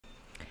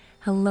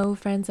Hello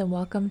friends and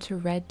welcome to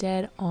Red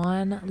Dead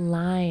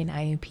Online.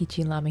 I am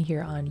Peachie Llama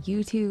here on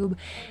YouTube,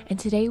 and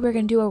today we're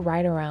going to do a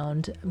ride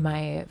around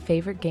my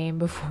favorite game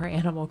before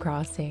Animal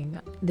Crossing.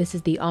 This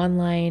is the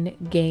online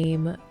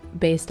game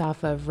based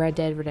off of Red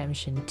Dead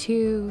Redemption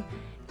 2,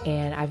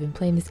 and I've been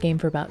playing this game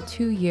for about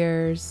 2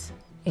 years,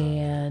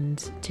 and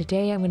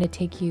today I'm going to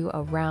take you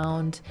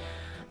around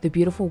the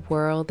beautiful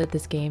world that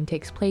this game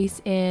takes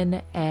place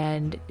in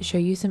and show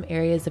you some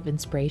areas of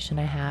inspiration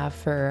I have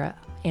for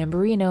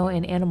Ambarino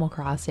and Animal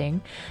Crossing,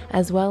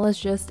 as well as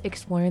just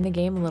exploring the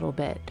game a little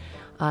bit.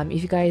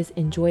 If you guys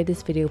enjoyed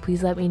this video,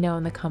 please let me know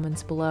in the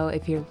comments below.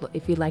 If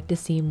you'd like to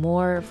see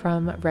more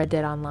from Red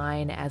Dead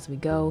Online as we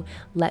go,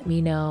 let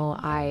me know.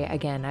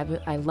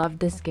 I love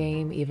this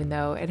game, even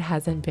though it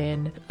hasn't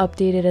been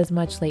updated as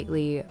much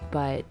lately,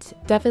 but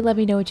definitely let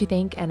me know what you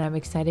think, and I'm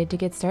excited to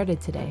get started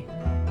today.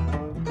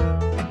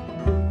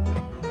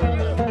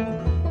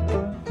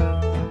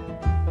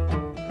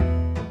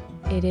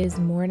 It is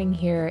morning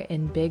here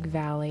in Big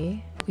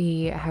Valley.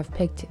 We have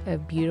picked a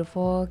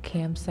beautiful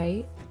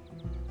campsite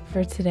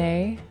for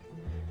today.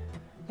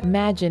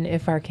 Imagine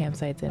if our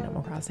campsites in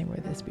Animal Crossing were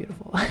this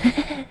beautiful.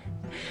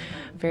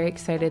 Very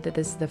excited that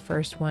this is the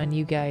first one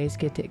you guys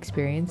get to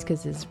experience,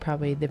 because it's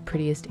probably the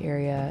prettiest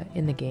area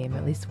in the game,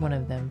 at least one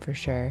of them for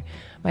sure.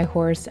 My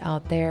horse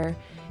out there,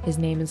 his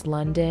name is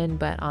London,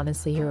 but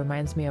honestly he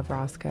reminds me of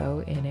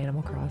Roscoe in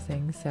Animal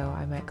Crossing, so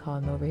I might call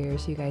him over here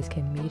so you guys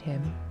can meet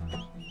him.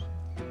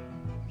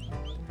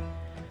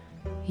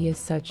 He is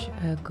such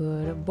a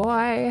good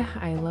boy.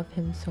 I love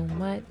him so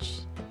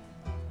much.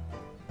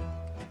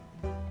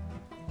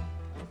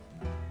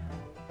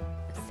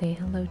 Say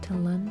hello to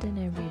London,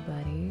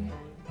 everybody.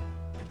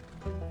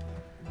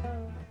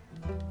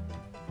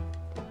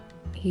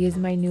 He is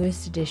my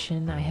newest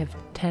addition. I have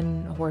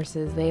 10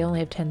 horses. They only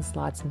have 10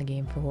 slots in the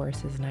game for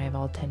horses, and I have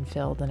all 10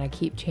 filled, and I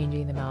keep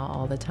changing them out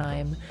all the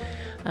time.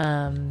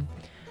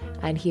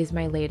 And he is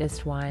my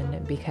latest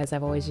one because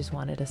I've always just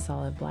wanted a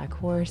solid black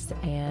horse,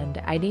 and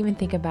I didn't even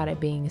think about it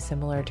being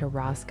similar to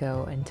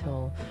Roscoe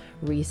until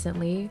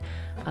recently,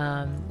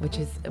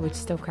 which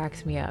still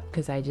cracks me up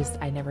because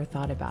I never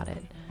thought about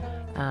it.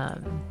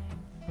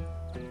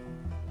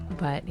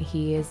 But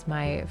he is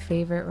my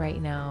favorite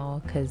right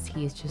now because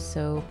he's just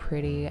so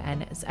pretty,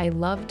 and I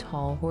love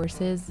tall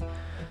horses.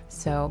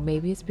 So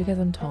maybe it's because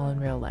I'm tall in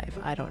real life,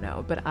 I don't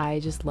know, but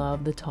I just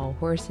love the tall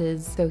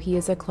horses. So he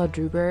is a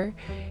quadruber.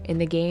 In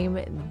the game,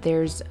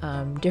 there's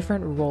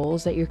different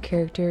roles that your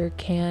character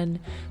can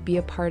be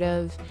a part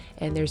of,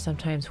 and there's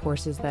sometimes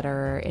horses that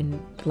are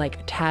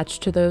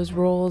attached to those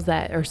roles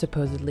that are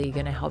supposedly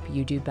going to help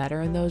you do better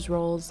in those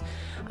roles.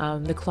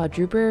 The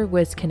quadruber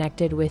was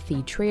connected with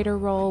the trader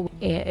role.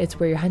 It's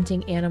where you're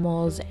hunting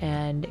animals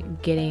and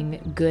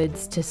getting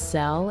goods to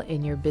sell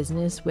in your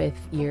business with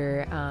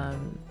your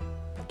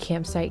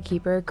campsite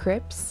keeper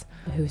Crips,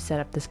 who set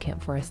up this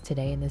camp for us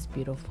today in this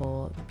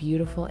beautiful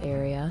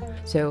area.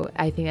 So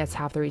I think that's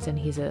half the reason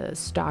he's a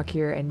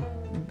stockier and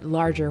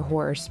larger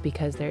horse,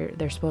 because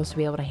they're supposed to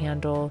be able to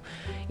handle,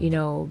 you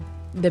know,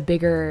 the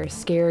bigger,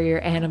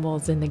 scarier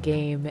animals in the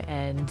game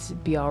and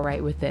be all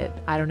right with it.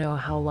 I don't know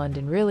how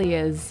London really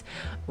is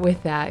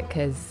with that,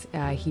 because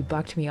he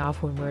bucked me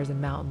off when there was a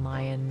mountain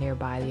lion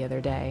nearby the other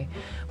day.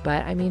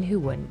 But I mean, who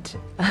wouldn't?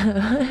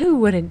 Who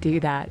wouldn't do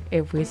that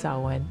if we saw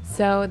one?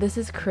 So this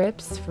is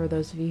Crips, for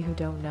those of you who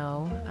don't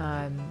know.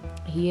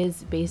 He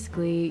is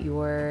basically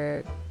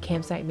your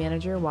campsite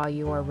manager while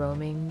you are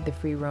roaming the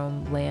free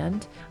roam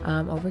land.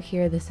 Over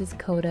here, this is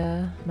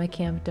Coda, my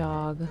camp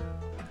dog.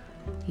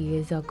 He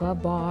is a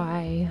good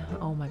boy.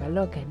 Oh my god,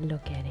 look at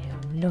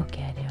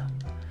him.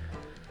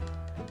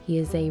 He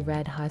is a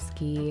red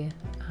husky.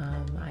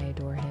 I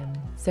adore him.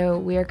 So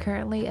we are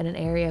currently in an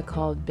area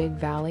called Big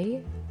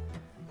Valley,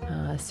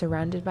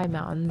 surrounded by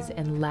mountains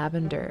and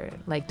lavender.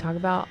 Like, talk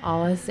about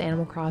all us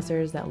Animal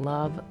Crossers that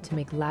love to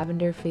make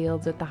lavender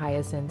fields with the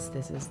hyacinths.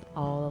 This is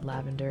all the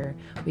lavender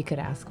we could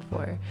ask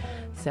for.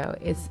 So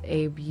it's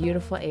a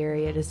beautiful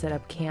area to set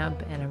up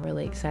camp, and I'm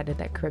really excited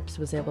that Crips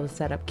was able to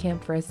set up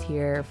camp for us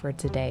here for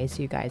today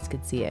so you guys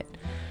could see it.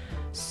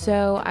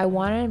 So I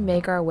want to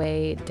make our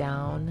way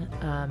down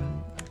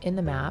in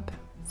the map.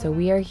 So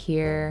we are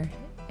here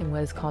in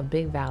what is called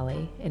Big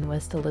Valley in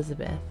West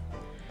Elizabeth.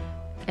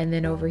 And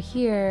then over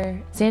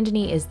here, Saint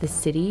Denis is the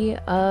city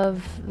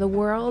of the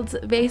world,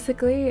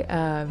 basically.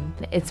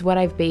 It's what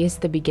I've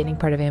based the beginning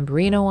part of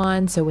Ambarino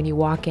on. So when you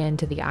walk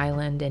into the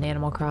island in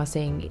Animal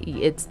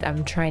Crossing,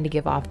 I'm trying to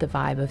give off the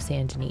vibe of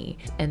Saint Denis.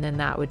 And then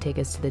that would take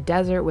us to the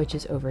desert, which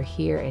is over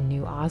here in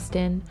New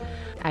Austin.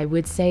 I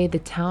would say the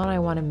town I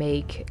want to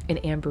make in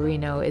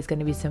Ambarino is going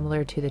to be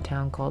similar to the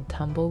town called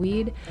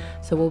Tumbleweed.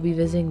 So we'll be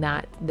visiting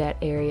that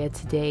area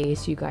today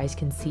so you guys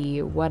can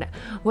see what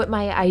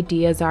my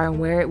ideas are and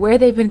where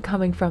they've been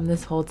coming from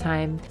this whole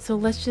time. So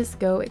let's just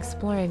go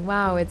exploring.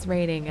 Wow, it's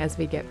raining as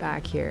we get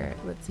back here.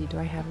 Let's see, do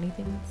I have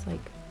anything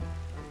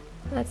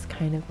that's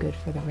kind of good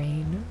for the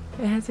rain?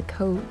 It has a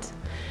coat.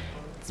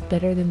 It's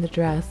better than the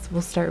dress.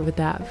 We'll start with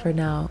that for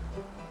now.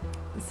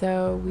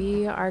 So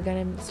we are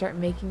gonna start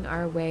making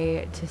our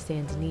way to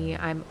Saint Denis.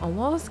 I'm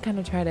almost kind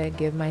of trying to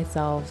give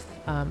myself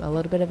a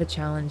little bit of a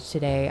challenge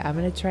today. I'm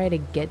gonna try to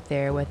get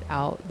there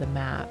without the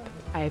map.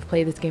 I've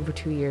played this game for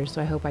 2 years,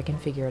 so I hope I can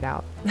figure it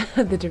out,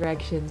 the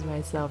directions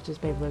myself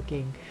just by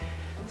looking.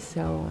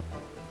 So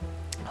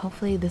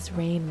hopefully this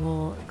rain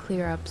will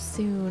clear up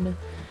soon,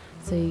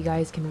 so you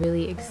guys can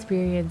really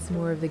experience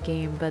more of the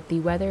game. But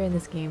the weather in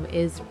this game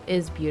is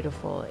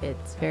beautiful.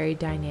 It's very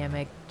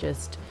dynamic.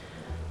 Just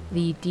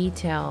the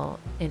detail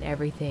in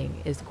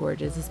everything is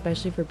gorgeous,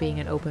 especially for being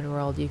an open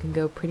world. You can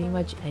go pretty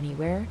much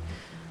anywhere.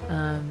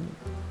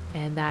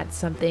 And that's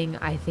something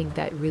I think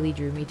that really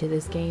drew me to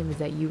this game, is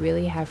that you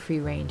really have free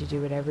reign to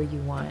do whatever you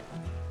want.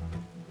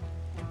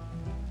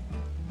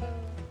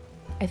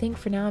 I think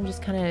for now I'm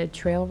just kind of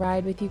trail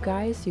ride with you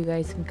guys, so you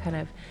guys can kind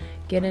of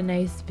get a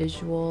nice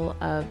visual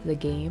of the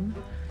game,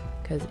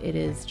 because it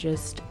is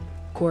just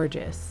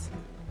gorgeous.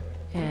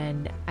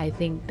 And I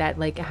think that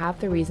like half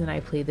the reason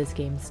I play this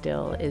game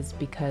still is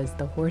because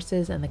the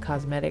horses and the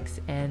cosmetics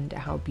and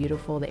how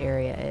beautiful the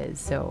area is.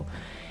 So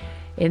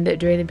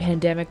during the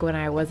pandemic, when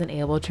I wasn't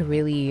able to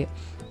really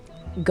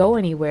go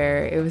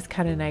anywhere, it was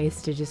kind of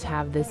nice to just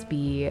have this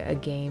be a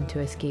game to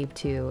escape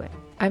to.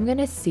 I'm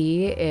gonna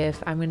see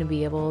if I'm gonna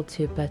be able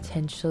to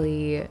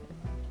potentially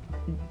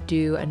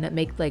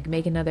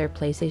make another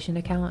PlayStation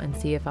account and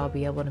see if I'll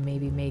be able to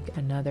maybe make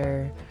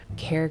another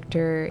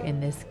character in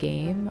this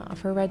game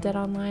for Red Dead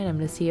Online. I'm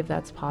gonna see if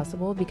that's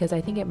possible, because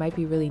I think it might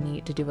be really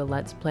neat to do a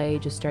let's play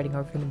just starting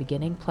over from the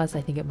beginning. Plus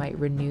I think it might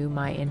renew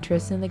my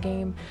interest in the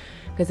game,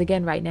 because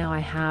again, right now I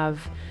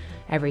have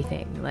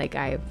everything. Like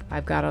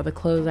I've got all the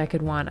clothes I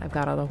could want, I've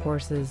got all the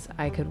horses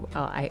I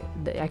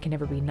can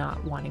never be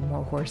not wanting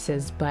more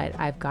horses, but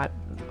I've got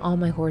all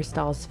my horse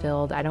stalls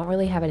filled. I don't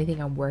really have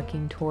anything I'm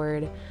working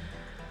toward.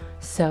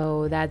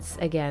 So that's,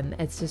 again,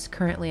 it's just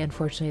currently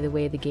unfortunately the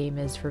way the game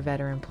is for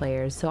veteran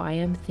players. So I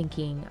am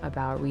thinking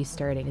about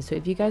restarting. So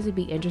if you guys would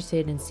be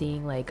interested in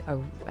seeing like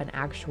an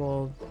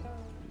actual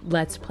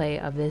let's play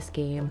of this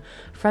game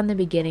from the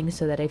beginning,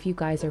 so that if you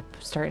guys are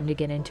starting to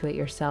get into it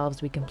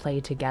yourselves, we can play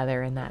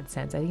together in that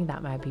sense, I think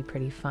that might be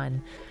pretty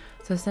fun.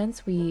 So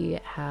since we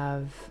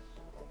have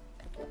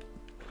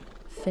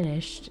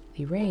finished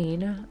the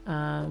rain,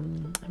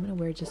 I'm gonna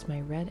wear just my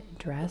red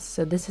dress.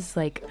 So this is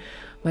like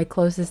my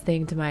closest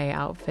thing to my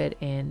outfit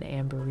in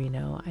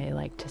Ambarino, I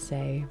like to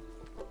say.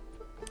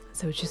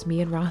 So it's just me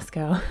and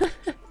Roscoe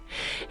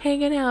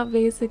hanging out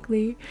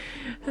basically.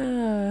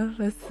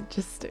 That's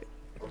just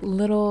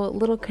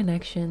little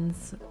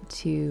connections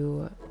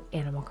to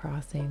Animal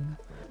Crossing.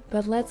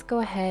 But let's go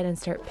ahead and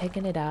start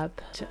picking it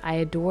up. I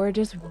adore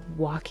just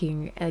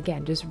walking,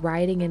 again, just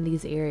riding in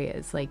these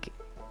areas. Like,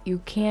 you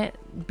can't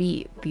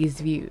beat these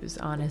views,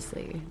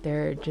 honestly.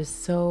 They're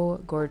just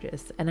so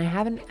gorgeous. And I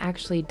haven't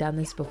actually done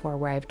this before,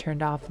 where I've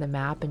turned off the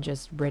map and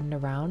just ridden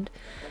around.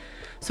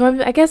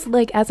 So I guess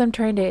like as I'm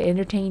trying to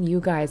entertain you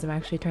guys, I'm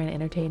actually trying to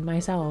entertain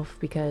myself,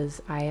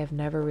 because I have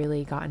never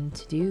really gotten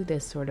to do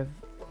this sort of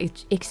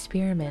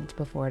experiment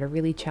before, to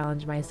really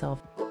challenge myself.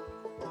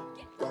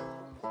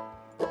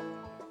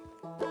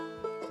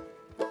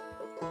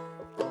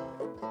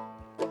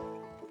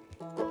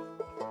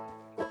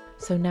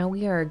 So now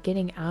we are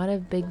getting out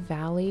of Big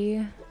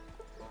Valley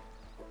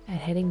and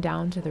heading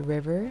down to the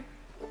river.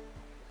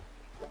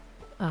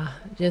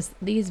 Just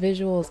these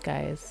visuals,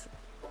 guys.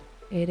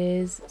 It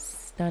is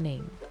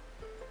stunning.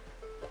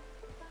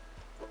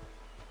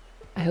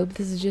 I hope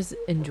this is just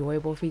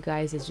enjoyable for you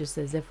guys. It's just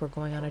as if we're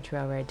going on a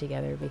trail ride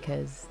together,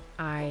 because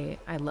I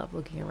love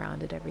looking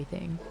around at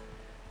everything.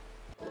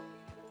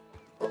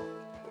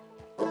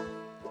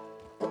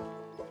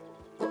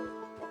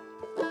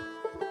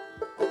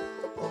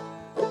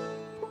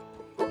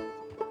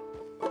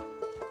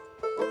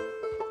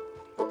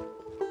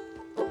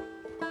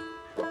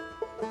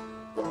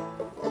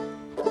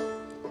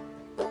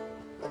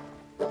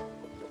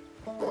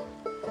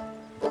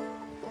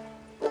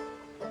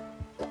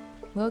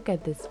 Look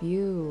at this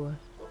view.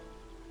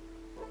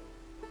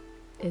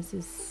 This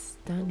is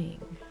stunning.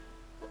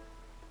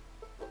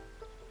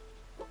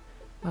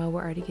 Well,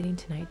 we're already getting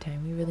to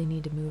nighttime. We really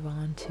need to move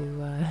on to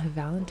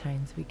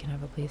Valentine's so we can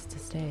have a place to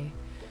stay.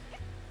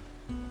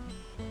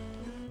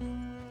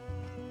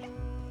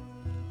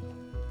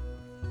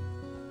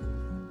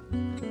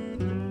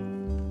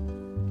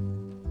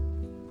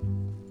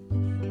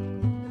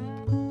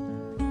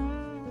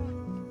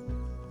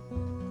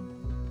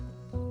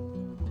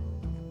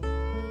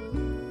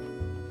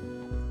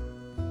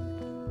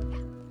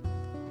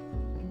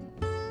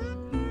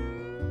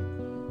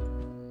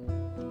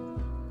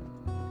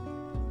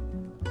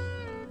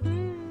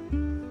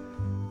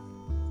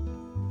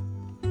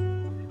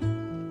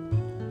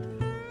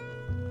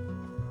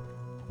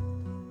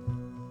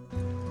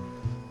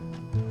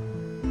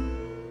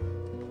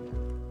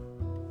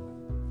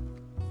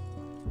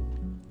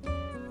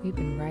 We've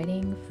been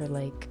riding for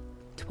like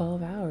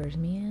 12 hours,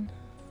 man.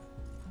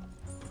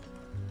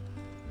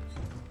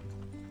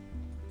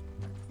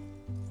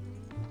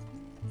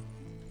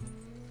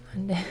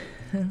 London.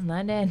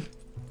 London.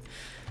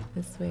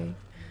 This way.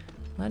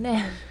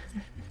 London.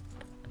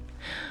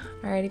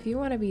 Alright, if you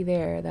want to be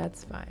there,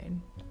 that's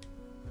fine.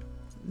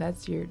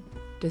 That's your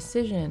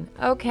decision.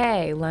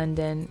 Okay,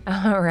 London.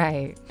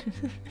 Alright.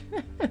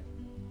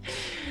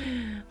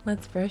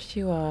 Let's brush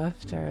you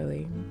off,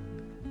 darling.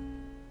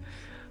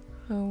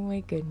 Oh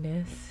my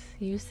goodness.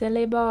 You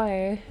silly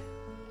boy.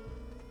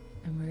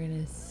 And we're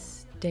gonna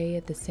stay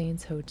at the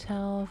Saints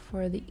Hotel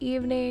for the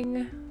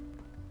evening.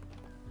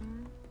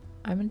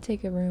 I'm gonna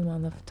take a room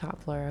on the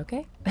top floor,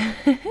 okay?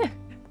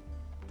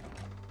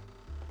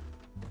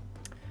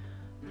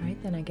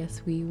 Alright, then I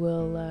guess we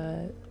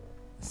will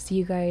see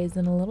you guys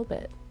in a little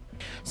bit.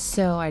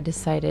 So I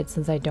decided,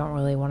 since I don't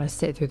really want to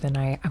sit through the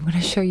night, I'm going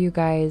to show you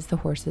guys the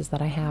horses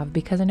that I have,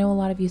 because I know a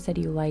lot of you said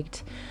you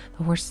liked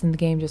the horses in the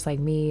game just like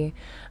me.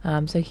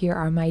 So here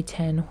are my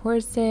 10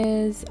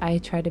 horses. I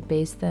try to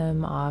base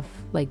them off,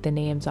 like, the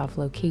names off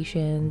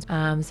locations.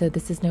 So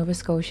this is Nova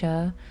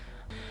Scotia.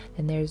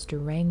 Then there's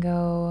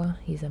Durango.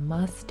 He's a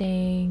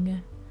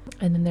Mustang.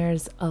 And then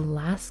there's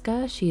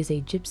Alaska. She's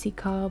a Gypsy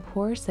Cob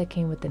horse that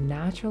came with the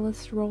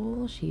naturalist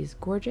role. She's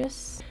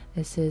gorgeous.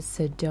 This is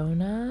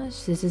Sedona.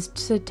 This is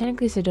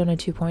technically Sedona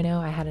 2.0.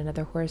 I had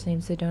another horse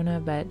named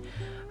Sedona, but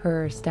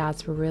her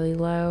stats were really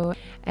low.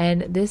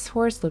 And this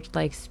horse looked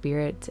like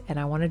Spirit, and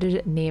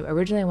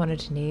originally I wanted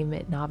to name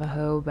it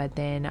Navajo, but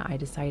then I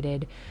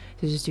decided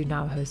to just do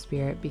Navajo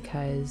Spirit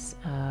because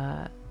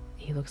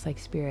he looks like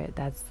Spirit.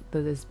 That's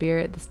the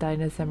Spirit, the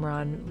Stallion of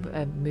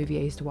Cimarron movie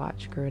I used to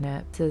watch growing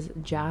up. This is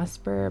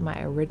Jasper,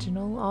 my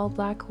original all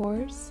black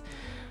horse.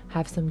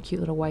 Have some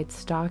cute little white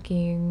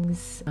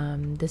stockings.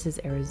 This is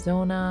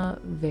Arizona,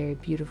 very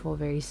beautiful,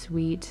 very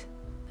sweet.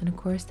 And of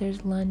course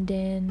there's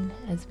London,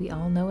 as we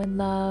all know and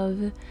love.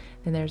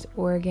 Then there's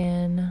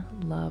Oregon,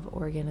 love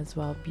Oregon as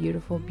well.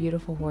 Beautiful,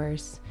 beautiful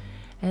horse.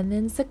 And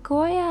then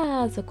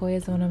Sequoia. Sequoia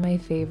is one of my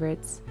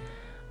favorites.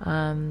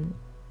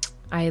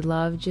 I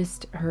love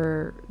just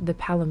the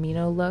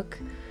Palomino look,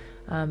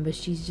 but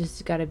she's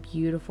just got a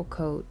beautiful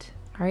coat.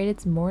 All right,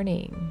 it's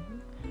morning.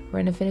 We're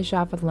gonna finish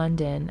off with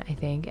London, I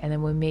think, and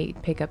then we may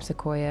pick up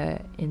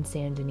Sequoia in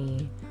Saint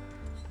Denis.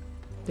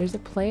 There's a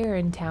player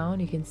in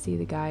town. You can see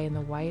the guy in the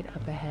white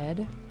up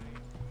ahead.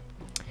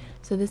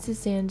 So this is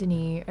Saint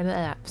Denis.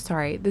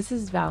 Sorry, this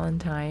is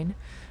Valentine.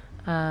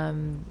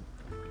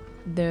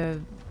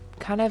 The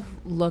kind of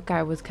look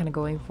I was kind of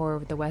going for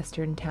with the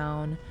western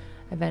town.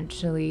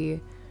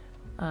 Eventually,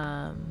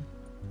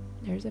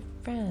 there's a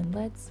friend.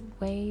 Let's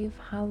wave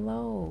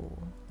hello.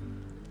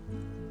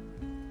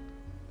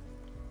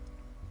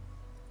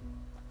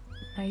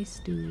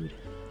 Nice dude.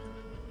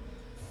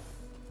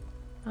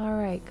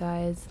 Alright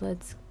guys,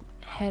 let's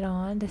head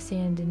on to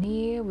Saint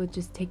Denis. We're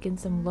just taking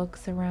some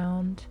looks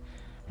around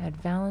at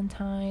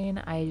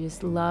Valentine. I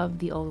just love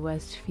the Old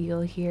West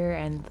feel here,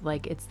 and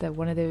like it's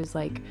one of those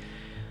like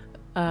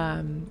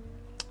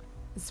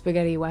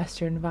spaghetti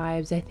western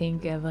vibes. I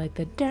think of like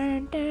the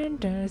dun dun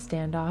dun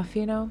standoff,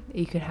 you know?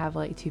 You could have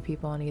like two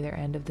people on either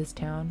end of this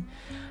town.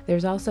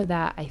 There's also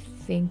that, I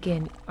think,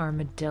 in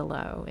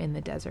Armadillo in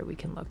the desert we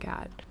can look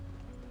at.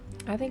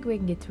 I think we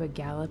can get to a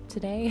gallop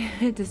today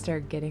to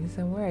start getting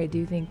somewhere. I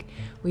do think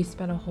we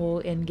spent a whole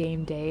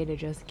in-game day to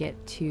just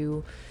get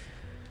to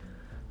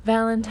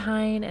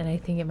Valentine, and I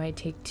think it might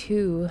take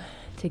 2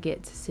 to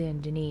get to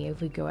Saint Denis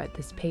if we go at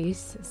this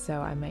pace,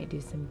 so I might do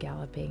some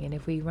galloping. And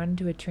if we run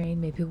into a train,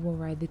 maybe we'll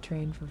ride the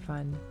train for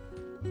fun.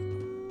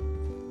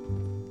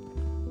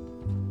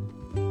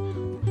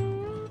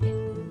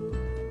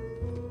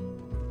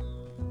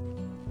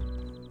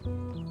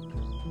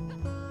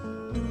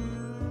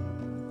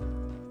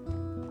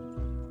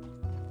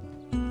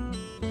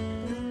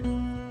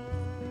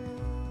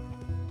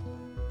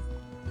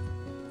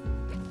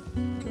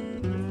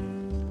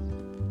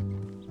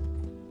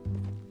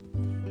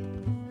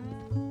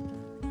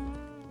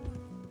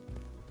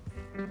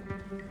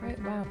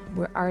 Wow,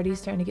 we're already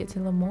starting to get to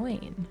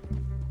Lemoyne.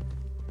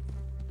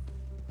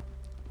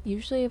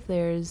 Usually if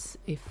there's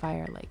a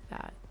fire like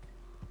that,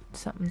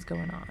 something's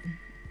going on.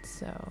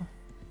 So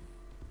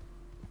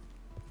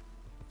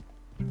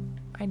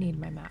I need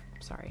my map,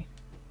 sorry.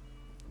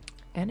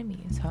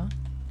 Enemies, huh?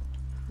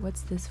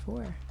 What's this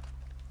for?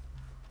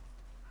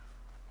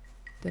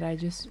 Did I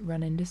just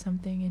run into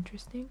something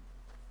interesting?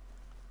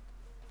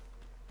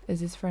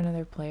 Is this for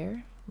another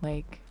player?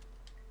 Like,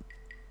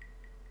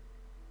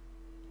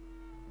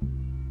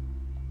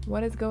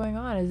 what is going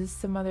on? Is this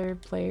some other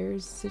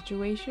player's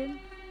situation?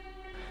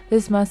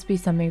 This must be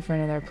something for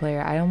another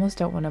player. I almost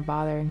don't want to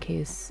bother in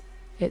case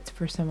it's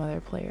for some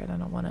other player and I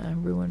don't want to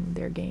ruin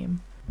their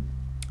game.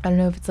 I don't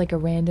know if it's like a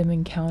random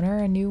encounter,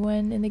 a new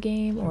one in the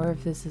game, or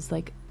if this is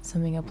like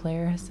something a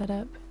player has set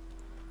up.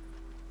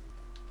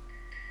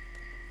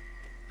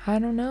 I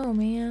don't know,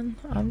 man.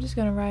 I'm just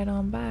gonna ride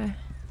on by.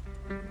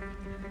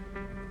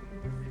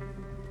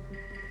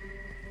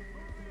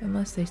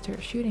 Unless they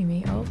start shooting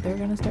me. Oh, they're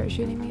gonna start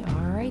shooting me.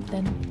 Alright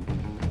then.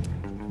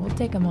 We'll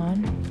take them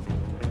on.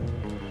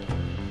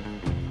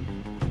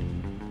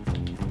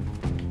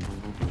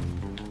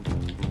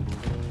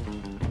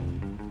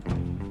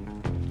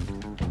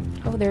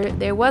 Oh,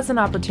 there was an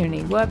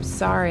opportunity. Whoops,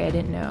 sorry, I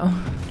didn't know.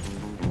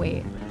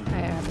 Wait, I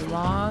have the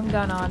wrong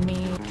gun on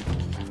me.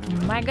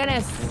 My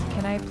goodness,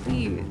 can I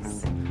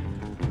please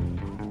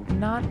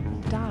not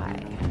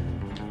die?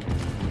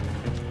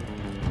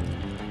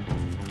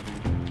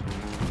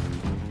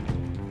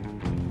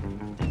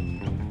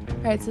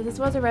 Alright, so this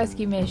was a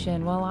rescue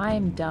mission. Well,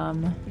 I'm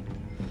dumb.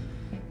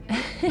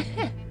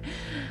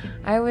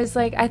 I was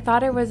like, I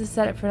thought it was a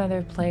setup for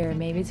another player.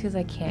 Maybe it's because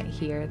I can't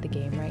hear the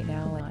game right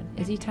now.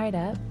 Is he tied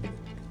up?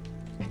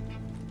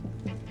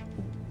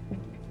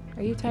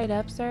 Are you tied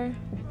up, sir?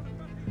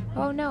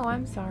 Oh no,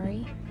 I'm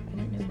sorry. I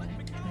didn't know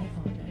that. I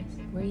apologize.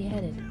 Where are you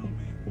headed?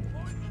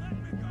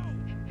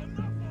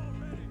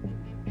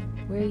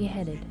 Where are you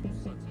headed?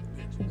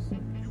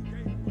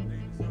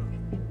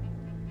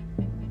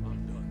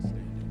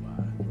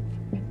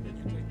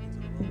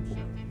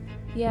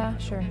 Yeah,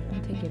 sure.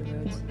 I'll take you to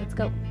Rhodes. Let's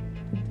go.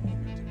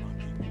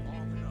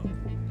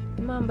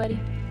 Come on, buddy.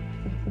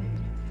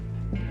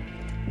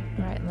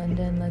 Alright,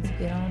 London, let's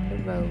get on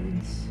the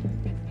roads.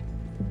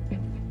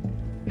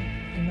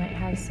 We might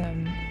have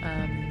some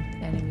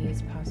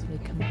enemies possibly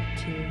come up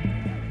too.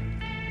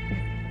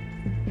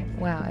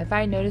 Wow, if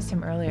I noticed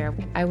him earlier,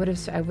 I would have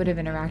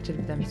interacted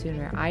with them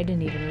sooner. I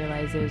didn't even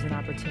realize there was an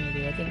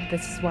opportunity. I think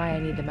this is why I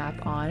need the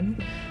map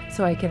on,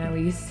 so I can at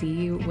least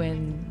see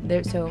when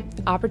there. So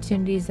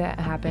opportunities that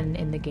happen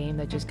in the game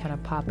that just kind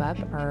of pop up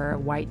are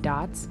white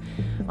dots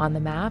on the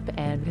map,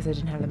 and because I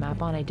didn't have the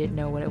map on, I didn't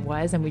know what it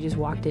was, and we just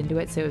walked into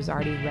it, so it was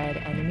already red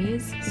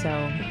enemies.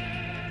 So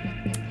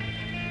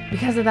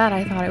because of that,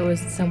 I thought it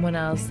was someone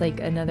else, like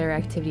another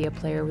activity a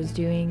player was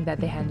doing that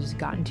they hadn't just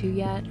gotten to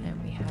yet,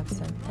 and we have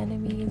some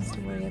enemies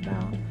to worry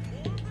about.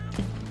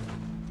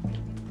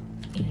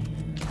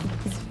 And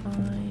it's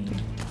fine.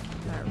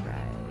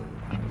 Alright.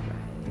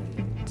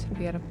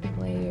 We got a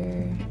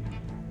player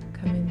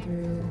coming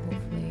through.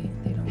 Hopefully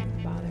they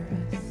don't bother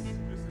us.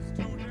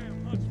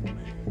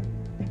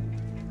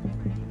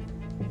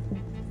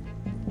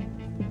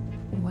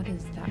 What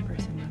is that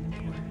person running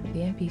for? The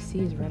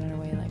NPC is running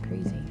away like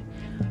crazy.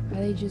 Are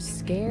they just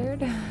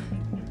scared?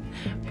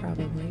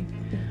 Probably.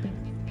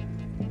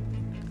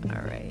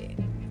 Alright,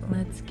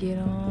 let's get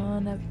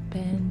on up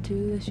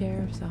into the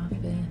sheriff's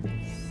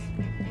office.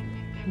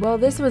 Well,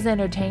 this was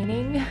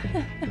entertaining.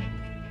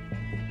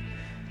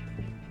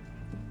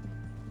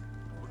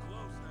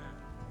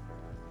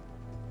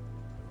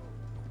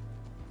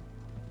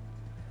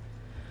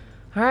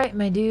 Alright,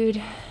 my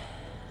dude.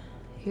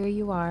 Here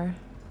you are.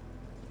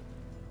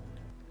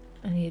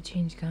 I need to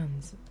change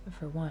guns,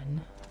 for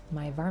one.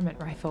 My varmint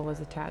rifle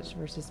was attached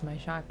versus my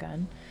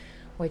shotgun,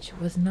 which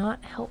was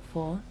not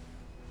helpful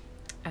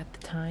at the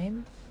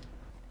time.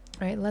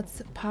 Alright,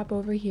 let's pop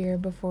over here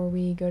before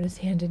we go to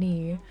Saint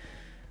Denis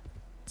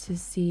to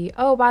see.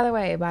 Oh, by the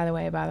way,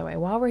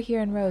 while we're here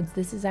in Rhodes,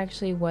 this is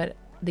actually what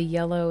the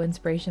yellow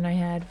inspiration I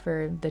had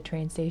for the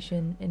train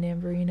station in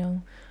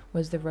Ambarino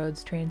was the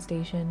Rhodes train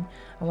station.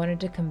 I wanted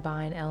to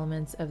combine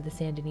elements of the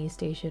Saint Denis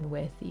station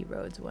with the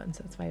Rhodes one,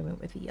 so that's why I went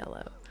with the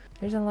yellow.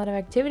 There's a lot of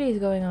activities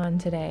going on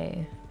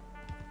today.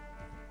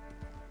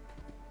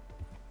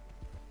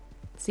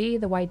 See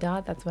the white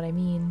dot? That's what I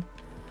mean.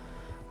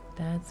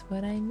 That's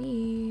what I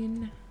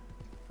mean.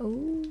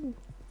 Oh.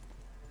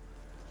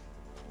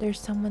 There's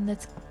someone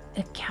that's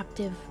a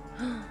captive.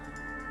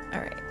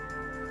 Alright.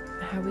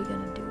 How are we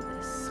gonna do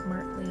this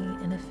smartly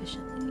and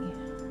efficiently?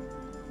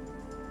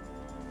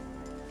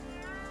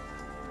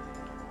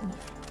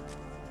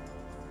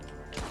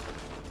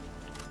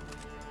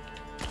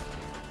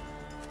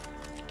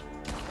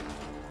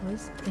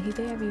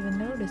 They haven't even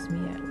noticed me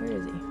yet. Where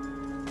is he?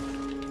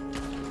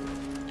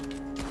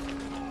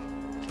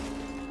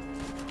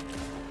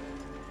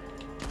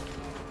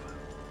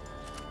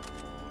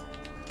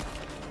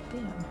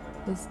 Damn,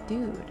 this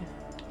dude.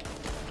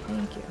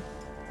 Thank you.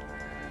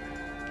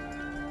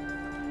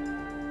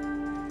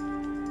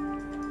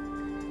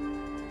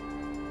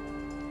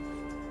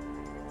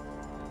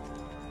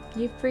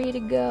 You're free to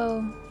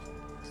go.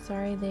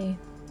 Sorry they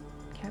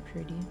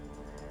captured you.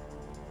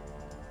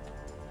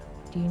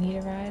 Do you need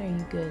a ride? Are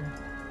you good?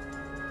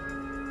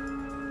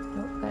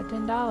 Oh, got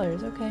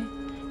 $10. Okay.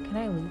 Can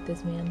I loot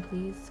this man,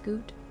 please?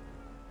 Scoot.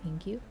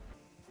 Thank you.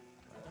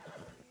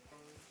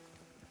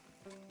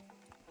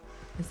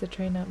 Is the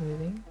train not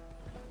moving?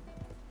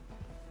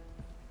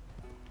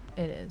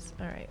 It is.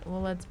 Alright, well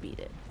let's beat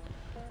it.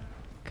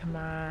 Come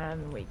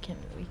on, we can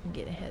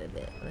get ahead of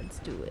it. Let's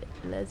do it.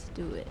 Let's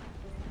do it.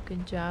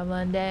 Good job,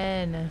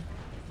 London.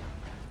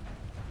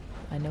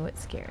 I know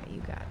it's scary.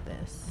 You got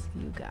this.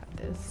 You got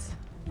this.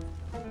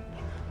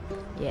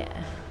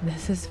 Yeah,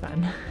 this is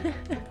fun.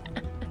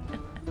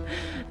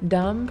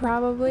 Dumb,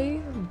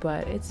 probably,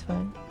 but it's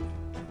fun.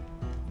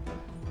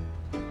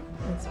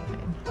 It's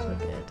fine. We're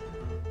good.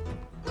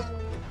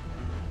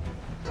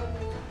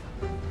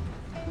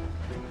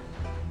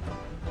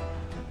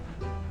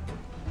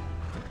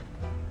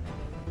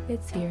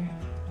 It's here.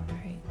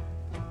 Alright.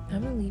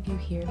 I'm gonna leave you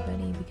here,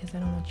 buddy, because I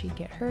don't want you to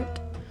get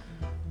hurt.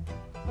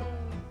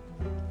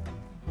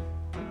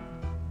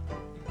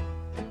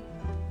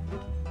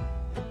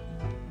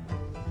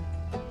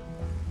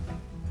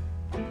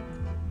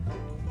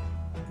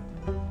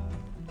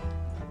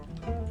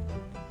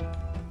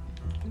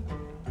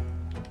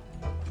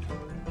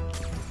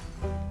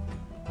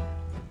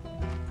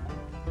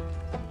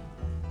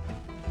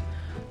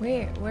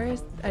 Wait,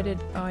 where's... I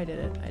did... Oh, I did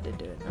it. I did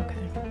do it. Okay.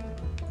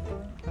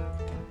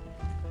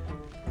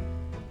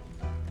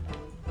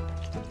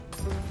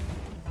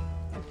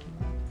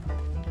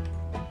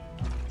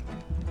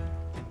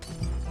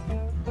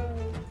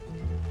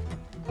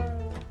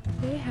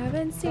 They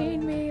haven't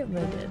seen me.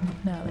 They did.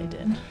 No, they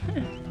didn't.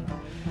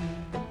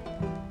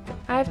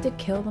 I have to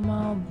kill them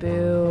all.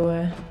 Boo.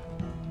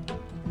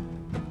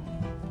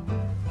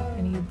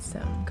 I need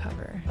some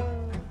cover.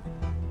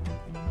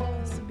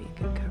 This would be a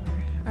good cover.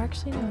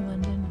 Actually, no,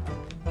 London.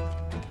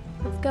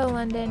 Let's go,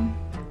 London.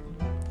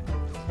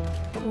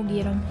 We'll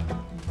get them.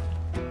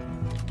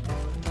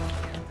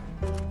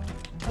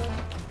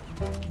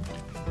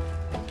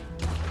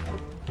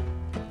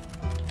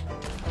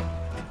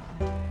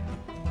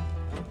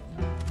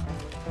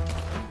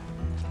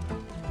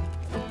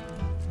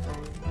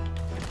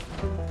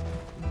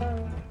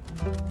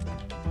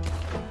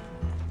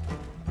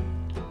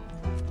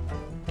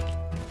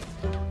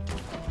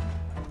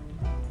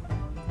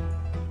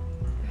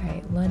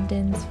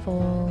 London's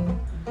full.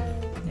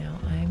 Now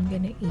I'm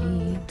gonna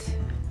eat.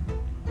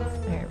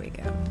 There we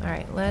go.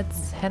 Alright,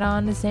 let's head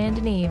on to Saint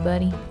Denis,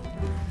 buddy.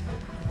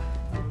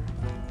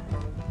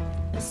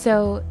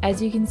 So,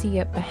 as you can see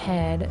up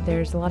ahead,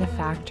 there's a lot of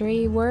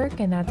factory work,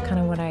 and that's kind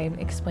of what I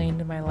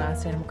explained in my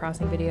last Animal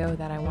Crossing video,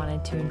 that I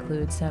wanted to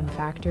include some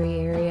factory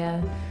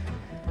area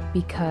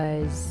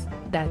because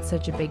that's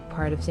such a big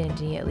part of Saint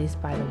Denis, at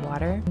least by the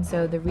water. And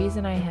so the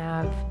reason I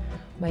have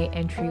my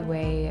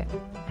entryway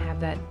have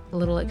that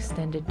little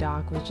extended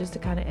dock was just to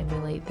kind of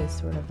emulate this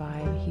sort of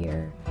vibe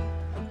here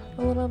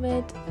a little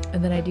bit.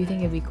 And then I do think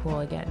it'd be cool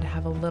again to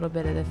have a little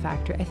bit of the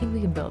factory. I think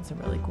we can build some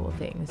really cool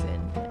things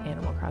in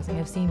Animal Crossing.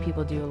 I've seen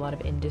people do a lot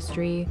of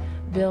industry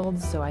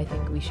builds, so I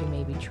think we should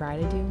maybe try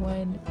to do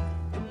one.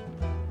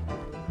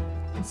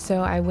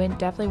 So I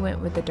definitely went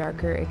with the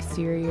darker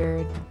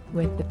exterior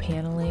with the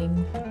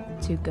paneling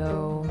to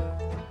go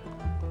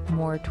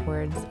more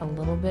towards a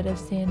little bit of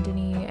Saint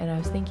Denis, and I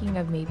was thinking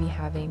of maybe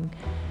having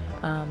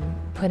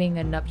putting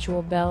a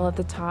nuptial bell at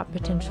the top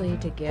potentially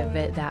to give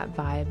it that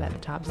vibe at the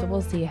top. So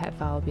we'll see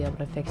if I'll be able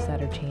to fix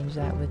that or change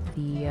that with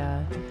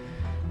the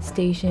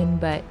station.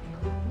 But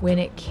when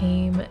it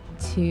came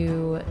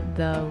to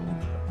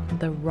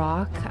the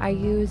rock I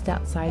used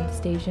outside the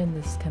station,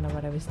 this is kind of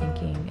what I was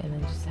thinking, and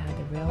then just had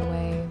the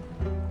railway.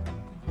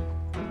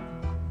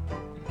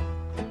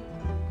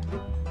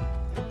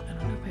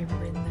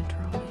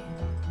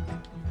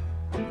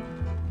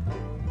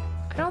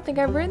 I don't think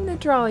I've ridden the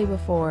trolley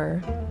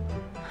before.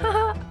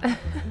 Haha.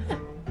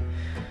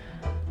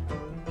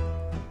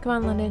 Come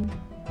on, London.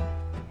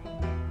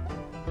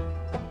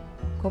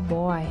 Good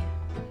boy.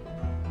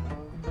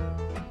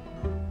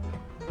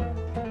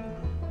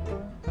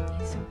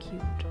 He's so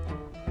cute.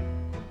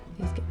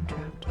 He's getting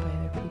trapped by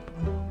other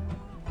people.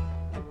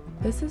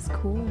 This is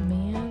cool,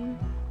 man.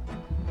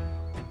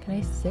 Can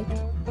I sit?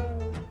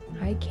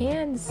 I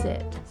can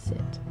sit.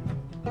 Sit.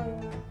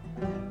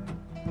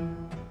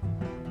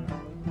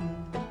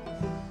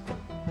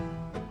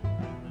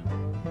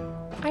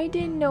 I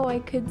didn't know I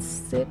could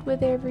sit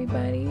with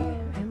everybody.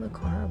 I look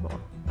horrible.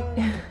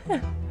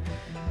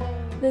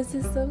 This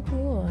is so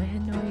cool. I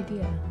had no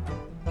idea.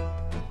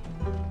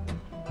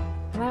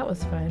 That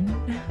was fun.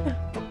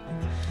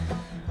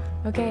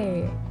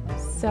 Okay,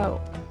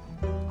 so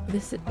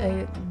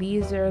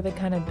these are the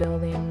kind of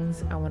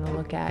buildings I want to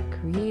look at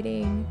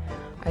creating.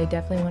 I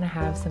definitely want to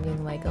have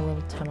something like a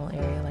little tunnel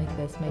area like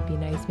this. Might be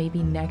nice,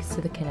 maybe next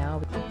to the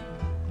canal.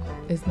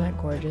 Isn't that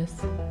gorgeous?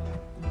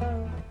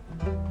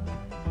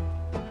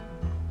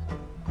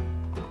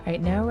 Right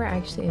now we're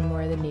actually in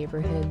more of the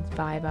neighborhood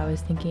vibe I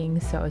was thinking,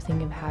 so I was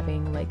thinking of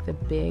having like the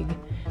big,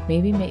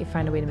 maybe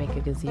find a way to make a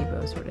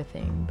gazebo sort of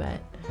thing, but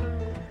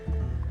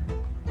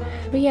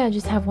yeah,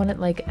 just have one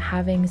at like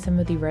having some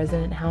of the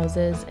resident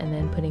houses and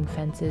then putting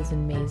fences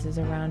and mazes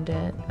around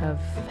it of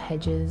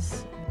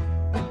hedges.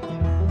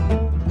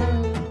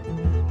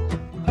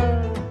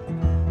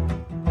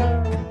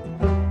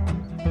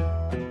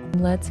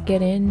 Let's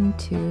get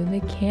into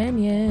the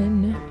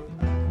canyon.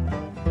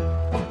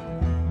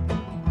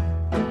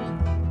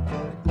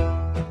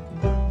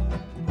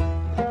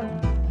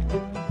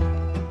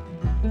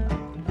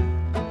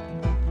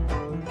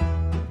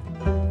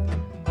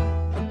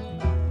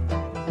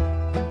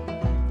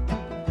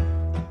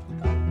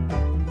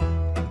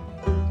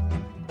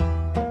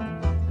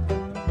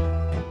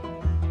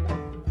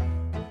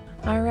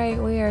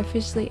 Alright, we are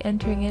officially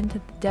entering into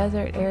the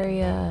desert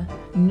area,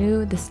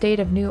 the state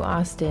of New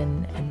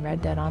Austin, and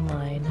Red Dead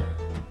Online.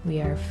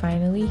 We are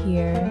finally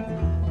here.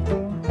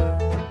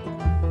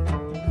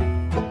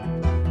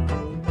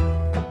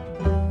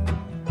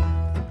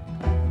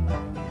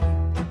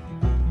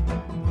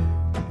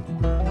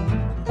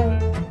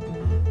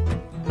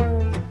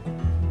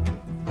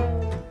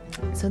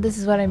 So this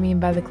is what I mean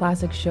by the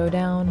classic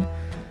showdown.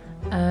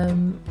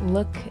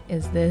 Look,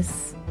 is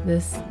this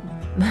this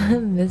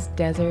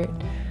desert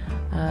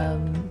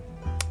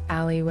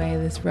alleyway,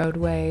 this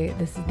roadway.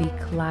 This is the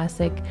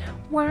classic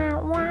wah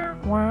wah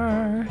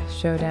wah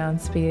showdown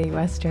spaghetti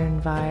western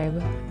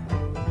vibe.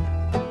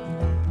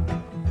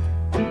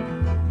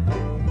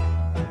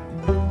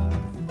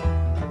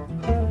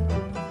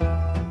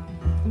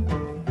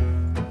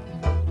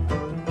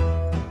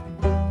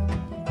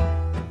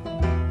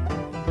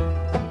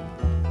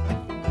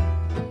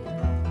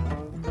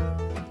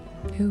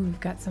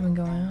 got something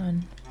going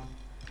on.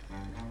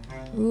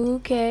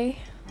 Okay.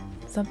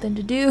 Something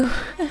to do.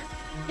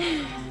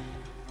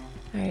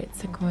 Alright,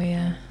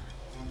 Sequoia.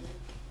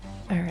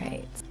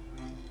 Alright.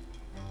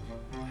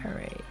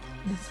 Alright.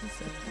 This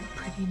is a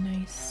pretty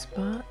nice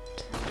spot.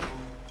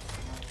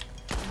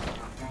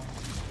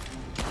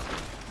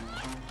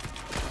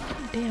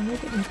 Damn, they're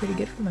getting pretty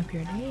good from up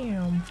here.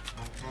 Damn.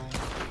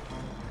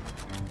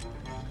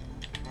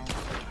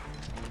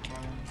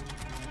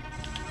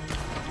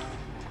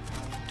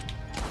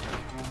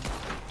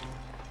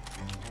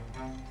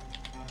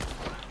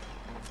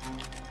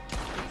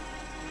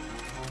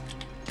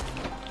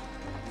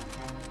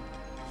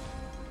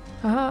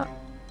 Haha,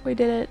 we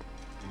did it.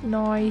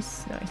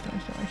 Nice. Nice.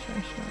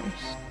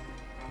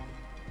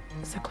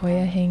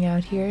 Sequoia, hang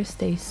out here.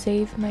 Stay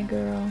safe, my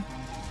girl.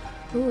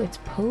 Ooh, it's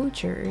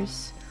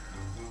poachers.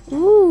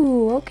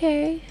 Ooh,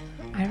 okay.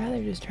 I'd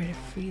rather just try to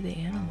free the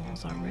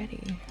animals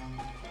already.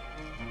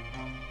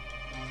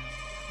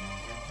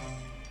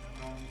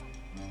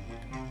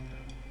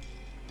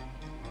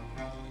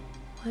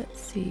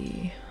 Let's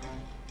see.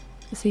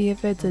 See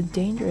if it's a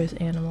dangerous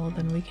animal,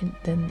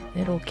 then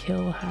it'll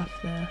kill half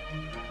the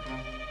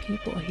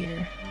people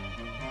here.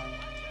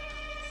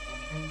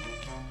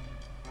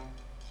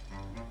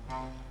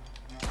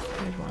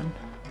 Good one.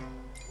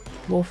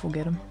 Wolf will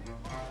get him.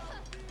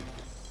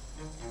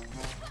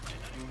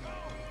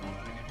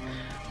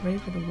 Ready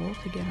for the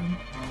wolf to get him.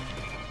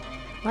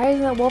 Why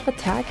isn't that wolf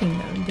attacking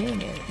them?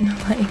 Dang it.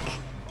 Like,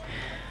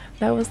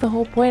 that was the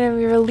whole point of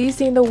me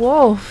releasing the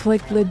wolf.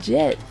 Like,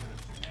 legit.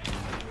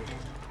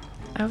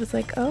 I was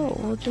like, oh,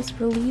 we'll just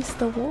release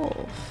the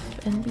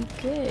wolf and be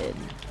good.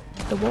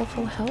 The wolf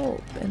will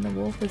help, and the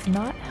wolf is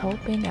not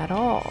helping at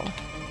all.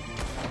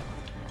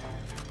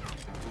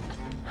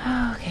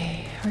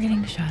 Okay, we're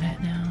getting shot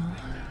at now.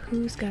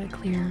 Who's got a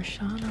clear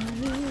shot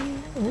on me?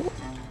 Oh.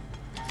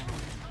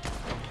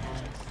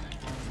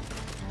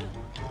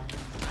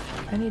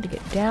 I need to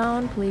get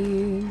down,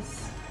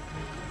 please.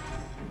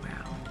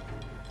 Wow.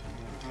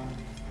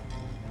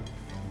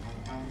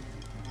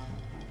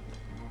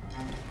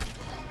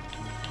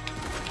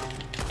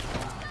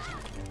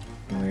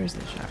 Where's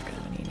the shotgun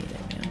when you need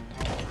it, man?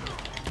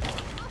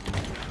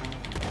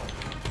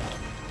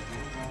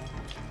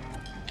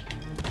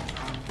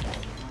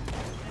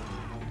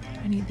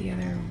 I need the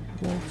other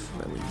wolf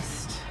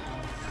released.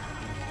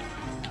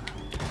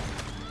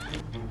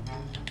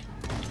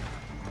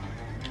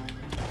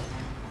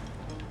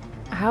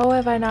 How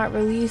have I not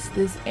released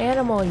this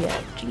animal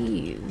yet?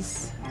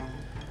 Jeez.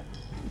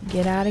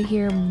 Get out of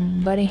here,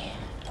 buddy.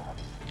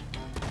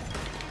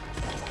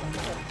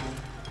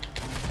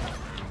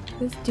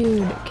 This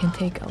dude can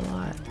take a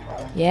lot.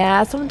 Yeah,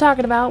 that's what I'm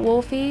talking about,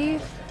 Wolfie.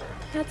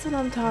 That's what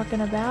I'm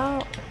talking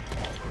about.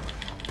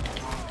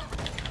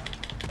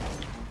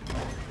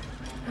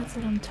 That's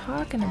what I'm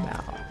talking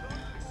about.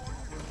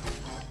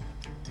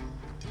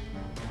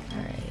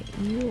 Alright,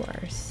 you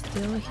are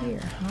still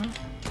here, huh?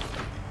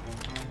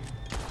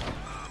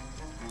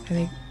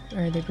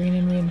 Are they bringing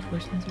in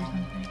reinforcements or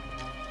something?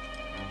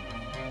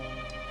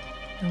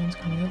 No one's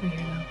coming over here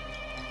though.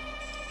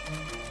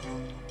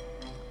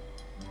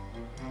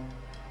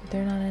 But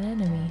they're not an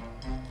enemy.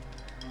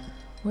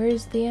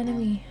 Where's the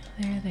enemy?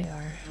 There they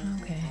are.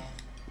 Okay.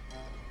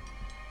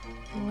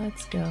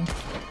 Let's go.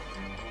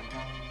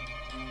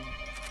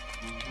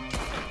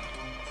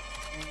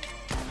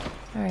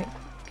 Alright,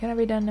 can I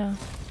be done now?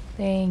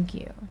 Thank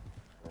you.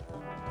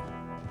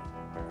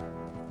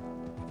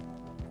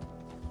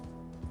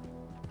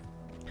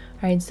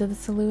 Alright, so the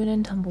saloon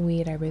and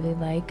tumbleweed I really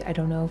like. I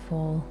don't know if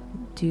we'll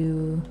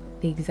do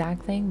the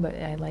exact thing, but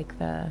I like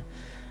the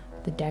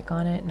deck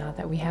on it. Not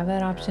that we have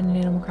that option in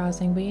Animal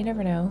Crossing, but you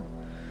never know.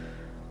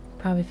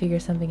 Probably figure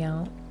something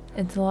out.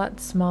 It's a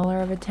lot smaller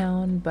of a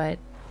town, but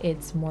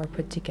it's more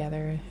put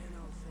together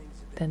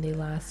than the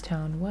last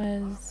town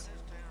was.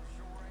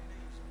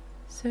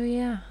 So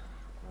yeah.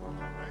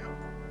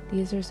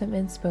 These are some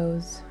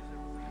inspos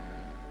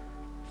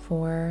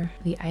for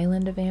the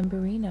island of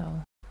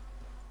Ambarino.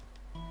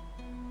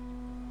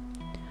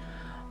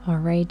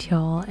 Alright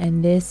y'all,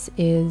 and this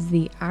is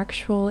the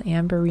actual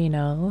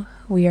Ambarino.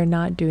 We are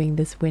not doing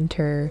this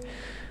winter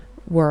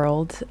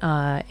world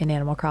in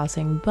Animal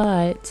Crossing,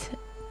 but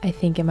I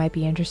think it might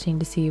be interesting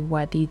to see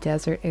what the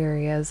desert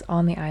areas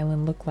on the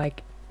island look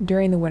like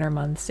during the winter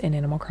months in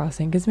Animal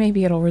Crossing, because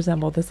maybe it'll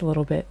resemble this a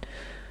little bit.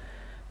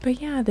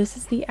 But yeah, this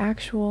is the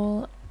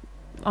actual,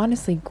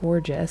 honestly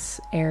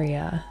gorgeous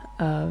area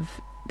of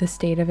the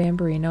state of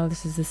Ambarino.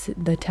 This is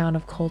the town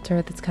of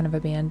Coulter that's kind of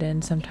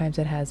abandoned. Sometimes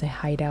it has a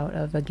hideout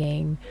of a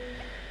gang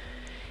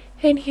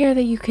in here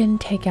that you can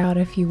take out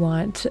if you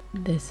want.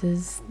 This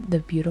is the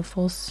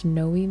beautiful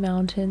snowy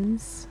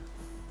mountains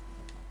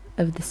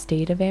of the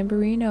state of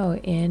Ambarino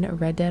in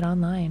Red Dead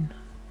Online.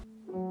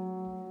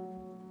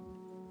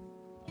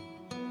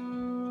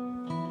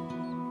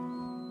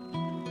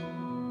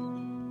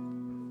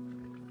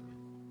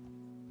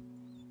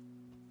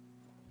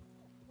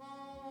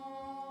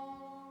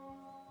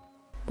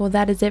 well,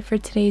 that is it for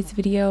today's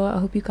video. I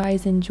hope you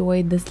guys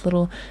enjoyed this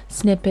little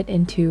snippet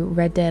into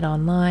Red Dead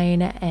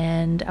Online,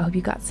 and I hope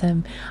you got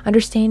some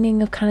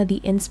understanding of kind of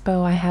the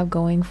inspo I have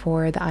going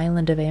for the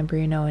island of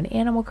Ambarino and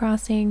Animal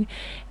Crossing.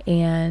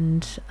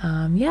 And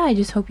yeah, I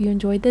just hope you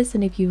enjoyed this,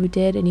 and if you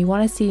did and you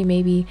want to see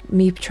maybe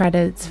me try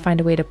to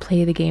find a way to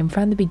play the game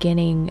from the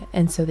beginning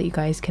and so that you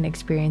guys can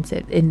experience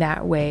it in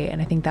that way,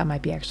 and I think that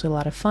might be actually a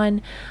lot of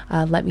fun,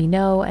 let me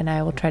know and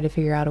I will try to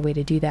figure out a way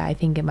to do that. I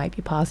think it might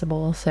be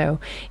possible, so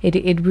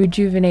it'd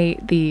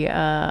rejuvenate the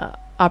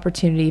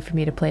opportunity for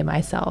me to play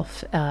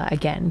myself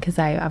again, because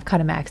I've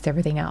kind of maxed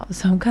everything out,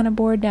 so I'm kind of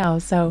bored now,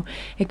 so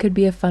it could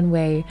be a fun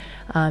way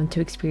to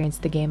experience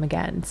the game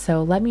again.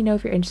 So let me know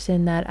if you're interested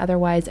in that.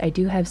 Otherwise, I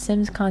do have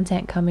Sims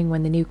content coming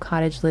when the new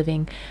cottage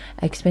living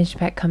expansion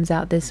pack comes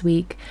out this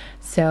week,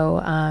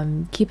 so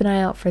keep an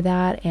eye out for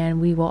that,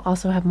 and we will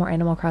also have more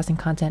Animal Crossing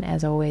content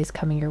as always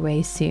coming your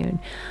way soon.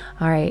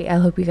 All right, I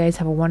hope you guys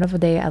have a wonderful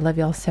day. I love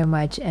y'all so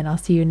much, and I'll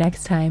see you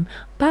next time.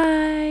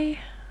 Bye.